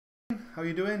how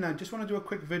you doing? I just want to do a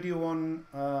quick video on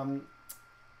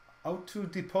how to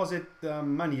deposit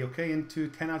money, okay, into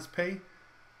 10AdsPay,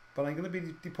 but I'm going to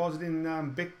be depositing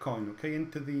Bitcoin, okay,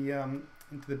 into the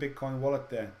Bitcoin wallet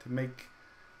there to make.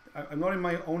 I'm not in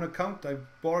my own account. I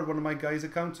borrowed one of my guys'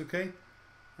 accounts, okay,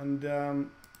 and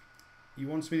he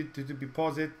wants me to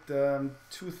deposit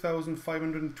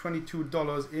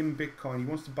 $2,522 in Bitcoin. He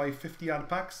wants to buy 50 ad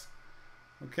packs.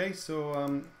 Okay,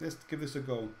 so let's give this a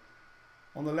go.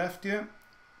 On the left here,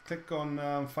 click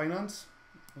on finance.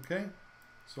 Okay,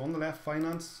 so on the left,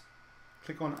 finance,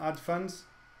 click on add funds.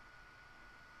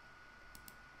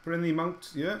 Put in the amount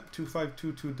here,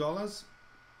 $2,522.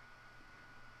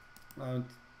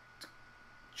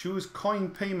 Choose coin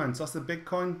payments. That's the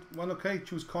Bitcoin one. Okay,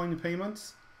 choose coin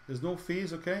payments. There's no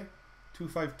fees. Okay,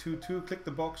 2522. Click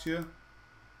the box here,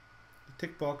 the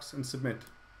tick box, and submit.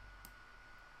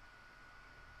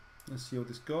 Let's see how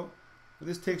this goes. Well,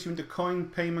 this takes you into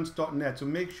coinpayments.net. So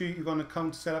make sure you've got an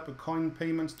account set up at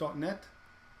coinpayments.net.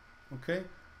 Okay.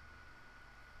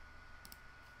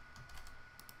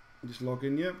 Just log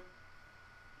in here.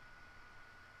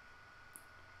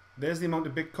 There's the amount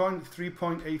of Bitcoin,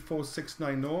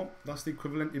 3.84690. That's the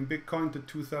equivalent in Bitcoin to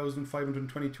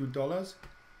 $2,522.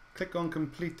 Click on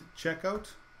complete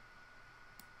checkout.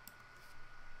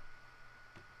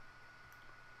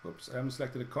 Oops, I haven't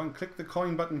selected a coin. Click the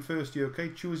coin button first here, okay?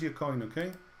 Choose your coin,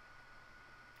 okay?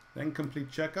 Then complete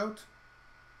checkout.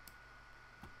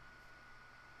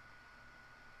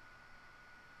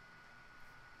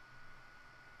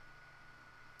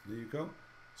 There you go.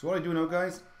 So what I do now,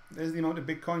 guys, there's the amount of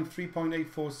Bitcoin,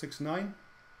 3.8469.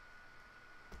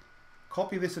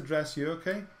 Copy this address here,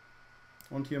 okay?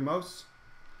 Onto your mouse.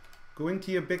 Go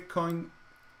into your Bitcoin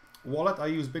wallet. I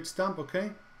use Bitstamp,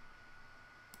 okay?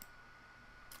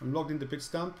 I'm logged into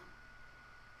Bitstamp.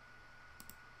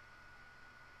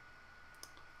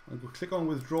 I'll go click on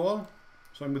withdrawal.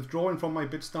 So I'm withdrawing from my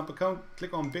Bitstamp account.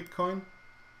 Click on Bitcoin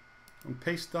and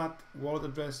paste that wallet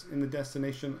address in the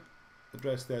destination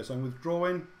address there. So I'm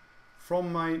withdrawing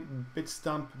from my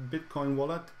Bitstamp Bitcoin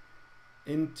wallet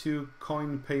into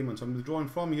coin payments. I'm withdrawing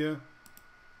from here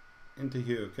into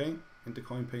here, okay? Into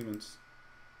coin payments.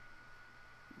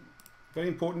 Very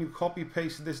important, you copy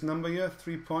paste this number here,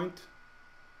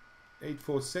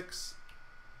 3.846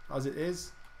 as it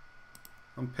is,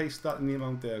 and paste that in the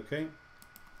amount there, okay?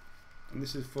 And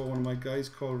this is for one of my guys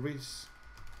called Reese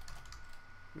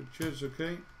Richards,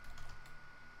 okay?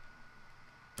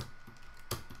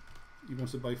 He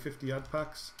wants to buy 50 ad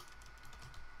packs.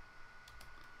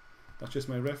 That's just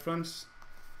my reference.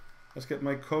 Let's get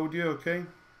my code here, okay?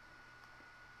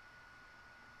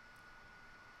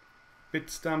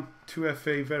 Bitstamp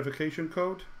 2FA verification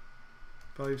code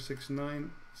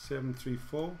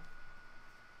 569734.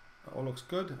 That all looks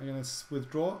good. I'm going to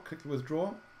withdraw. Click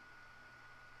withdraw.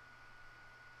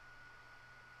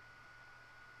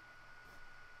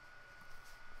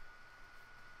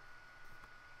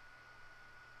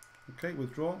 Okay,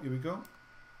 withdraw. Here we go.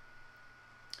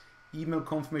 Email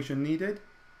confirmation needed.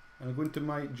 And I'll go into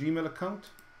my Gmail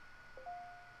account.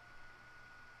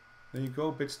 There you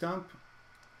go, Bitstamp.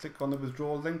 Click on the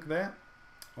withdrawal link there,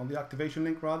 on the activation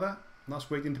link rather, and that's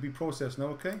waiting to be processed now,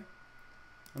 okay?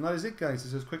 And that is it, guys.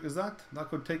 It's as quick as that. That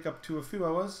could take up to a few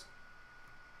hours.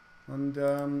 And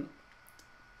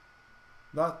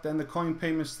that then the coin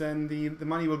payments, then the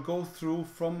money will go through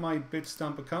from my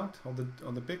Bitstamp account, or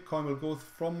the Bitcoin will go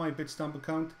from my Bitstamp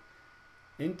account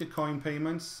into coin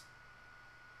payments,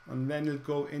 and then it'll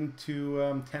go into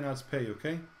 10AdsPay,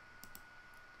 okay?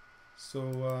 So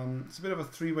it's a bit of a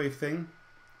three-way thing.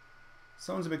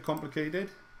 Sounds a bit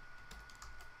complicated.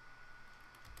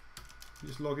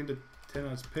 Just log into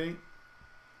 10AdsPay,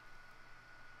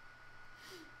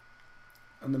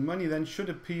 and the money then should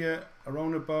appear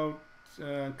around about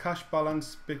cash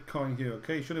balance Bitcoin here.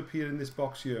 Okay, it should appear in this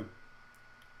box here,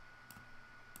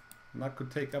 and that could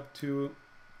take up to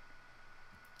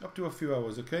a few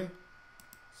hours. Okay,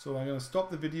 so I'm going to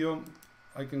stop the video.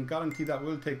 I can guarantee that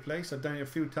will take place. I've done it a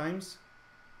few times,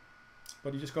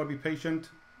 but you just got to be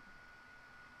patient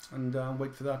and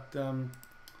wait for that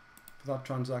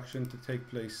transaction to take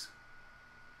place.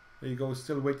 There you go,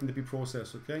 still waiting to be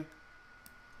processed, okay?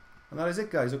 And that is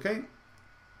it, guys, okay?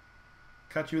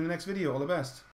 Catch you in the next video. All the best.